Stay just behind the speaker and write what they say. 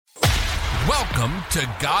Welcome to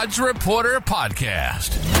God's Reporter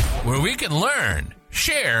Podcast, where we can learn,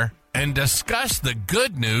 share, and discuss the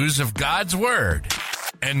good news of God's Word.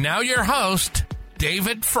 And now your host,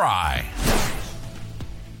 David Fry.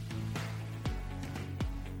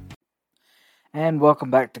 And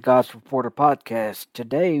welcome back to God's Reporter Podcast.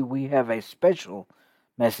 Today we have a special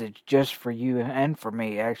message just for you and for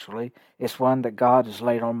me, actually. It's one that God has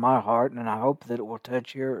laid on my heart, and I hope that it will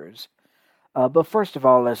touch yours. But first of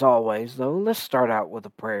all, as always, though, let's start out with a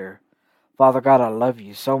prayer. Father God, I love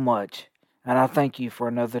you so much, and I thank you for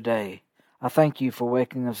another day. I thank you for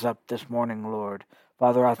waking us up this morning, Lord.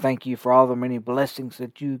 Father, I thank you for all the many blessings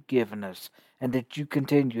that you've given us and that you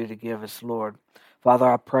continue to give us, Lord. Father,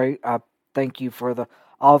 I thank you for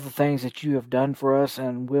all the things that you have done for us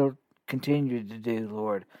and will continue to do,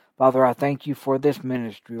 Lord. Father, I thank you for this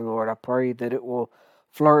ministry, Lord. I pray that it will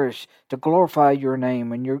flourish to glorify your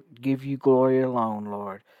name and give you glory alone,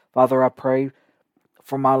 Lord. Father, I pray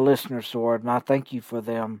for my listeners, Lord, and I thank you for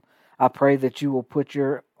them. I pray that you will put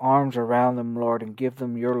your arms around them, Lord, and give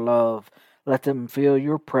them your love. Let them feel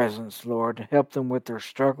your presence, Lord. Help them with their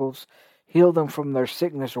struggles. Heal them from their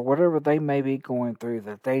sickness or whatever they may be going through,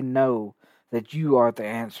 that they know that you are the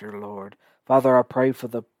answer, Lord. Father, I pray for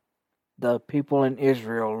the people in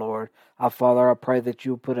Israel, Lord. Father, I pray that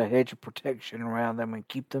you'll put a hedge of protection around them and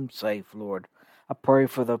keep them safe, Lord. I pray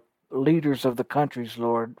for the leaders of the countries,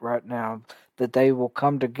 Lord, right now, that they will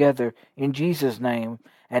come together in Jesus' name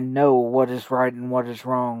and know what is right and what is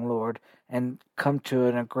wrong, Lord, and come to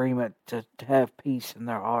an agreement to have peace in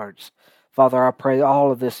their hearts. Father, I pray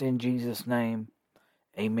all of this in Jesus' name.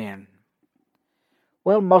 Amen.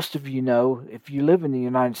 Well, most of you know, if you live in the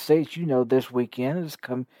United States, you know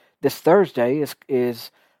this Thursday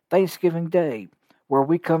is Thanksgiving Day, where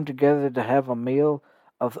we come together to have a meal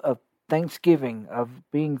of Thanksgiving, of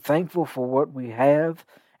being thankful for what we have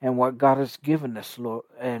and what God has given us, Lord,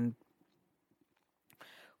 and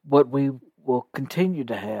what we will continue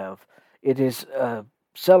to have. It is a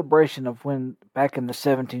celebration of when, back in the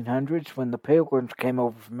 1700s, when the Pilgrims came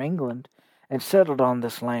over from England and settled on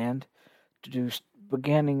this land to do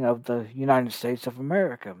beginning of the United States of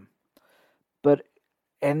America. But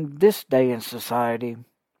in this day in society,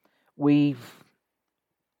 we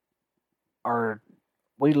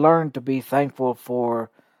learn to be thankful for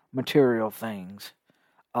material things.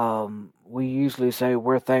 We usually say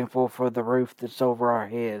we're thankful for the roof that's over our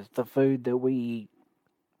heads, the food that we eat,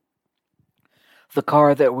 the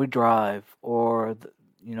car that we drive, or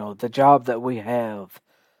the job that we have.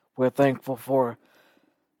 We're thankful for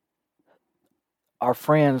our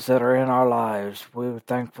friends that are in our lives. We're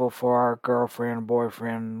thankful for our girlfriend,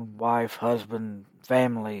 boyfriend, wife, husband,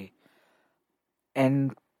 family.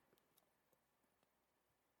 And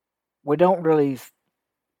we're not really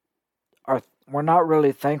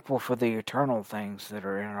thankful for the eternal things that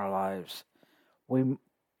are in our lives.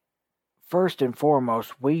 First and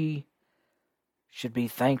foremost, we should be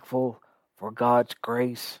thankful for God's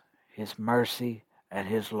grace, His mercy, and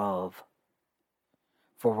His love.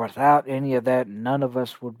 For without any of that, none of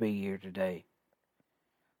us would be here today.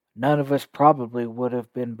 None of us probably would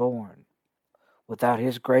have been born without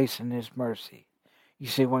His grace and His mercy. You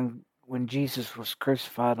see, when Jesus was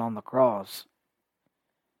crucified on the cross,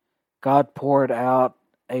 God poured out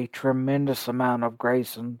a tremendous amount of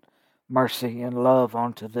grace and mercy and love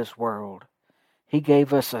onto this world. He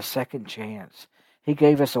gave us a second chance. He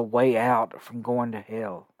gave us a way out from going to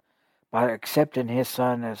hell by accepting His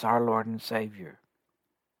Son as our Lord and Savior.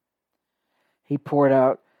 He poured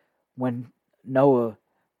out when Noah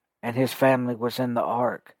and his family was in the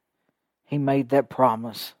ark. He made that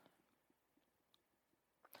promise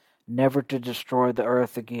never to destroy the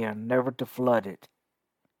earth again, never to flood it.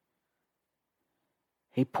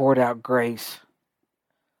 He poured out grace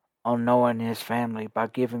on Noah and his family by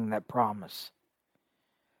giving that promise.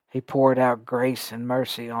 He poured out grace and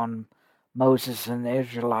mercy on Moses and the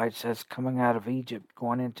Israelites as coming out of Egypt,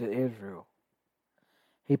 going into Israel.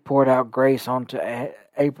 He poured out grace onto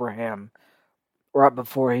Abraham right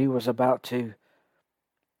before he was about to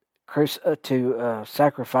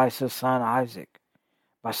sacrifice his son Isaac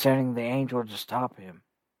by sending the angel to stop him.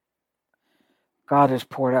 God has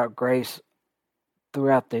poured out grace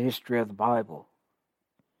throughout the history of the Bible.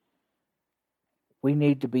 We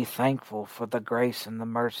need to be thankful for the grace and the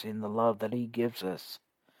mercy and the love that He gives us,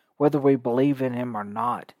 whether we believe in Him or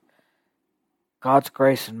not. God's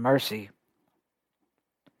grace and mercy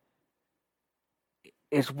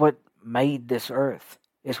is what made this earth,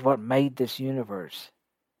 is what made this universe.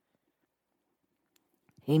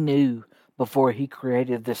 He knew before He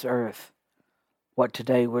created this earth what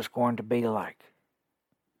today was going to be like.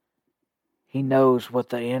 He knows what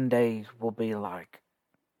the end days will be like.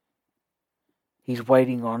 He's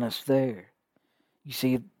waiting on us there. You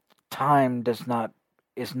see, time is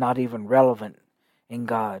not even relevant in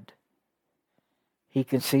God. He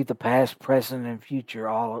can see the past, present, and future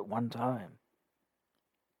all at one time.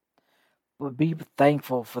 But be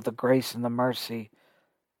thankful for the grace and the mercy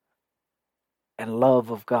and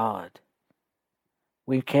love of God.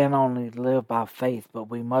 We can only live by faith, but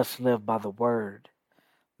we must live by the Word.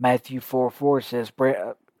 Matthew 4:4 says,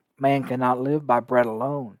 man cannot live by bread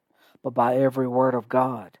alone, but by every word of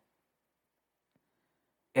God.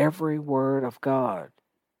 Every word of God.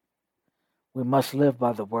 We must live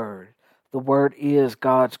by the Word. The Word is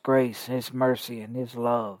God's grace, His mercy, and His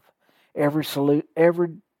love. Every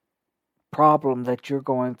problem that you're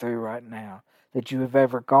going through right now, that you have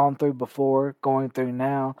ever gone through before, going through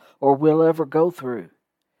now, or will ever go through,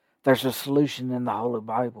 there's a solution in the Holy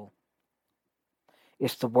Bible.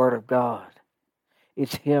 It's the Word of God.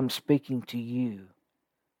 It's Him speaking to you.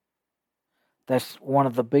 That's one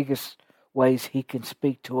of the biggest ways He can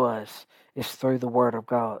speak to us, is through the Word of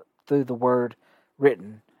God, through the Word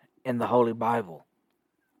written in the Holy Bible.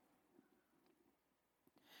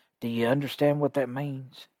 Do you understand what that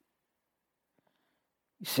means?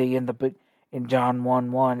 You see, in John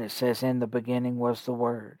 1:1 it says, in the beginning was the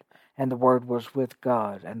Word, and the Word was with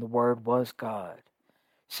God, and the Word was God.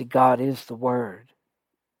 See, God is the Word.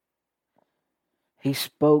 He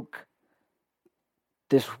spoke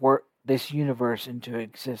this universe into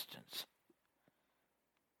existence.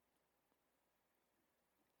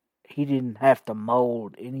 He didn't have to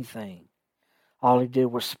mold anything. All He did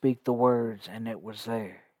was speak the words, and it was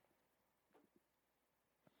there.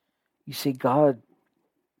 You see, God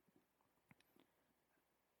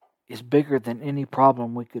is bigger than any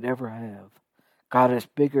problem we could ever have. God is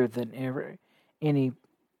bigger than any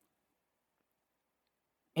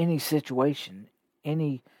situation,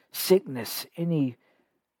 any sickness, anything.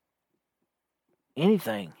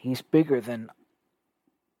 He's bigger than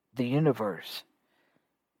the universe.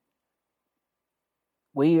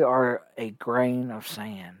 We are a grain of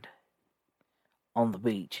sand on the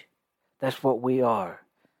beach. That's what we are.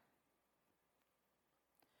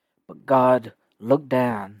 But God looked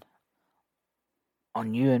down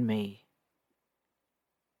on you and me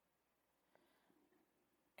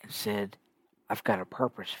and said, I've got a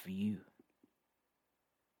purpose for you.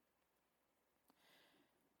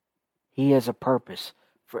 He has a purpose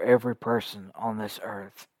for every person on this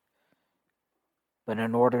earth. But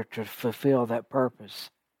in order to fulfill that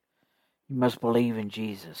purpose, you must believe in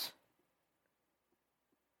Jesus.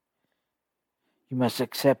 You must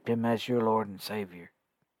accept Him as your Lord and Savior.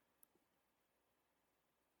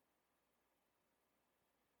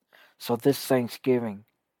 So this Thanksgiving,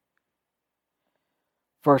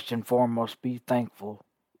 first and foremost, be thankful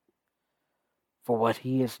for what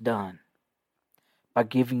He has done by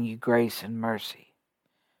giving you grace and mercy,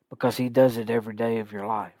 because He does it every day of your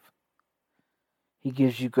life. He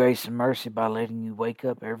gives you grace and mercy by letting you wake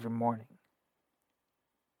up every morning,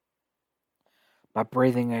 by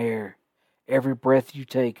breathing air. Every breath you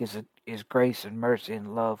take is grace and mercy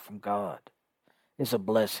and love from God. It's a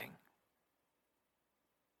blessing.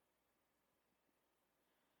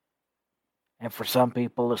 And for some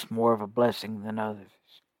people, it's more of a blessing than others.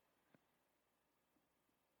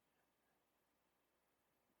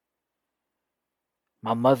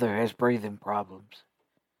 My mother has breathing problems.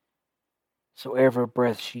 So every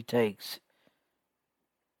breath she takes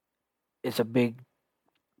is a big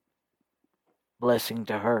blessing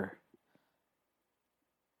to her.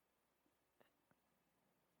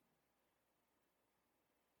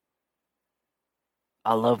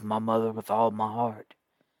 I love my mother with all my heart,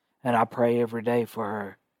 and I pray every day for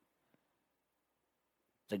her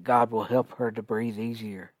that God will help her to breathe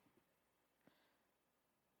easier.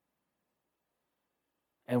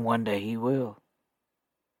 And one day He will.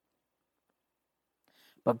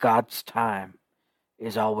 But God's time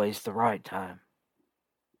is always the right time.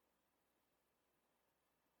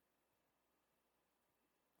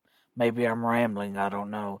 Maybe I'm rambling, I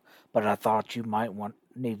don't know, but I thought you might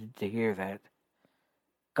needed to hear that.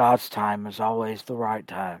 God's time is always the right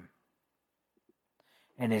time.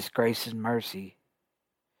 And His grace and mercy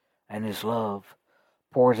and His love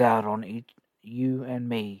pours out on you and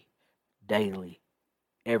me daily,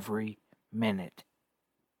 every minute.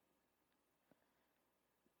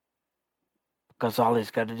 Because all He's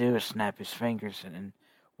got to do is snap His fingers and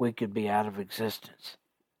we could be out of existence.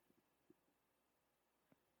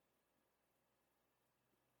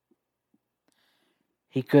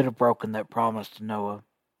 He could have broken that promise to Noah.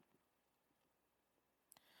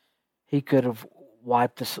 He could have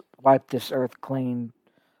wiped this earth clean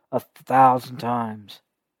 1,000 times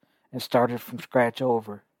and started from scratch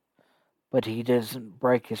over, but He doesn't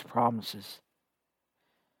break His promises.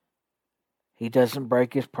 He doesn't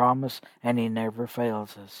break His promise, and He never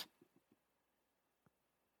fails us.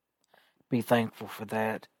 Be thankful for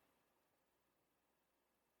that.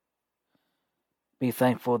 Be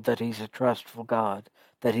thankful that He's a trustful God,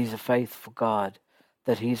 that He's a faithful God,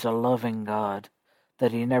 that He's a loving God,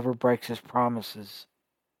 that He never breaks His promises,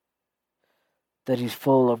 that He's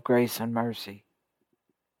full of grace and mercy,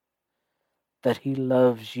 that He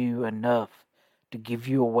loves you enough to give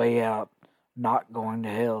you a way out, not going to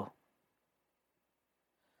hell,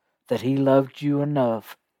 that He loved you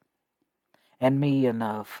enough and me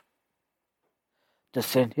enough to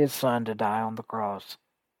send His Son to die on the cross.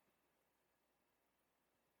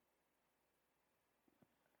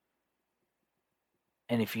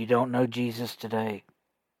 And if you don't know Jesus today,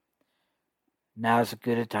 now is as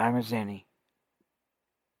good a time as any.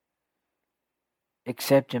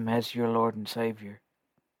 Accept Him as your Lord and Savior.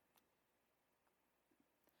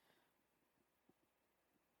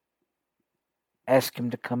 Ask Him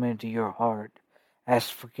to come into your heart.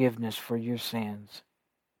 Ask forgiveness for your sins.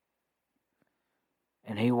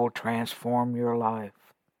 And He will transform your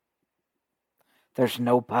life. There's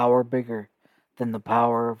no power bigger than the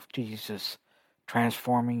power of Jesus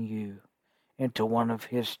transforming you into one of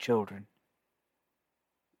His children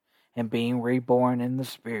and being reborn in the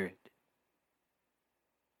Spirit.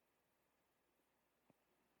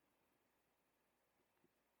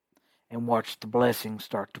 And watch the blessings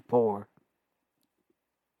start to pour.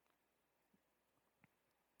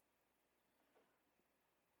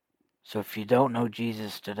 So if you don't know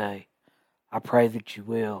Jesus today, I pray that you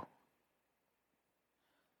will.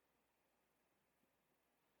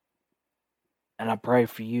 And I pray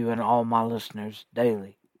for you and all my listeners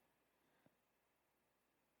daily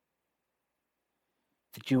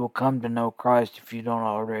that you will come to know Christ if you don't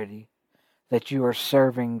already, that you are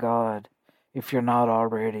serving God if you're not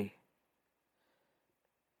already,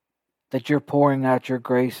 that you're pouring out your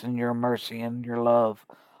grace and your mercy and your love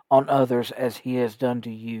on others as He has done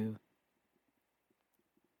to you.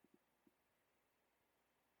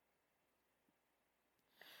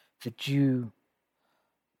 That you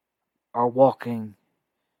are walking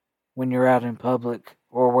when you're out in public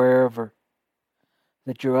or wherever,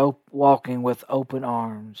 that you're walking with open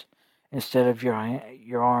arms instead of your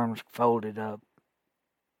arms folded up,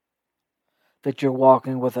 that you're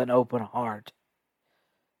walking with an open heart,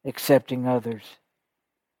 accepting others.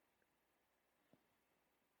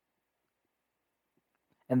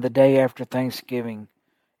 And the day after Thanksgiving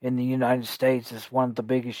in the United States is one of the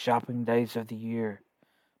biggest shopping days of the year,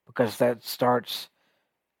 because that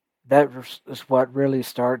is what really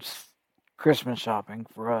starts Christmas shopping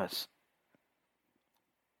for us.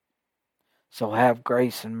 So have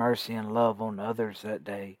grace and mercy and love on others that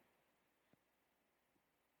day.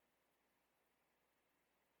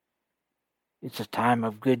 It's a time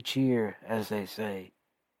of good cheer, as they say.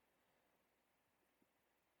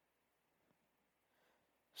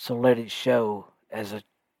 So let it show as a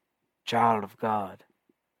child of God.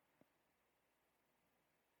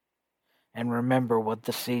 And remember what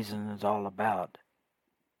the season is all about.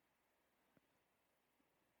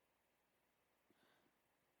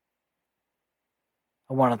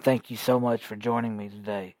 I want to thank you so much for joining me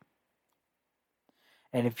today.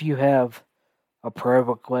 And if you have a prayer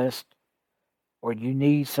request or you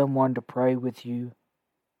need someone to pray with you,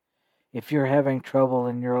 if you're having trouble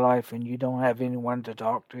in your life and you don't have anyone to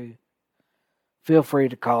talk to, feel free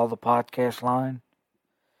to call the podcast line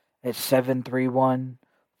at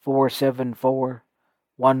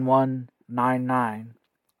 731-474-1199,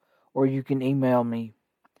 or you can email me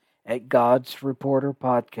at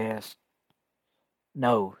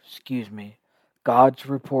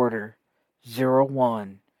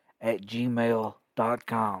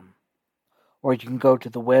GodsReporter01@gmail.com, or you can go to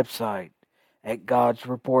the website at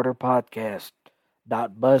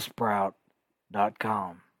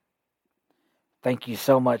godsreporterpodcast.buzzsprout.com. Thank you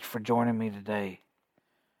so much for joining me today.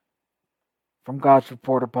 From God's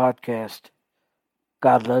Reporter Podcast,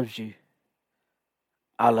 God loves you.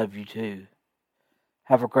 I love you too.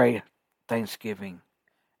 Have a great Thanksgiving,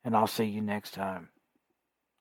 and I'll see you next time.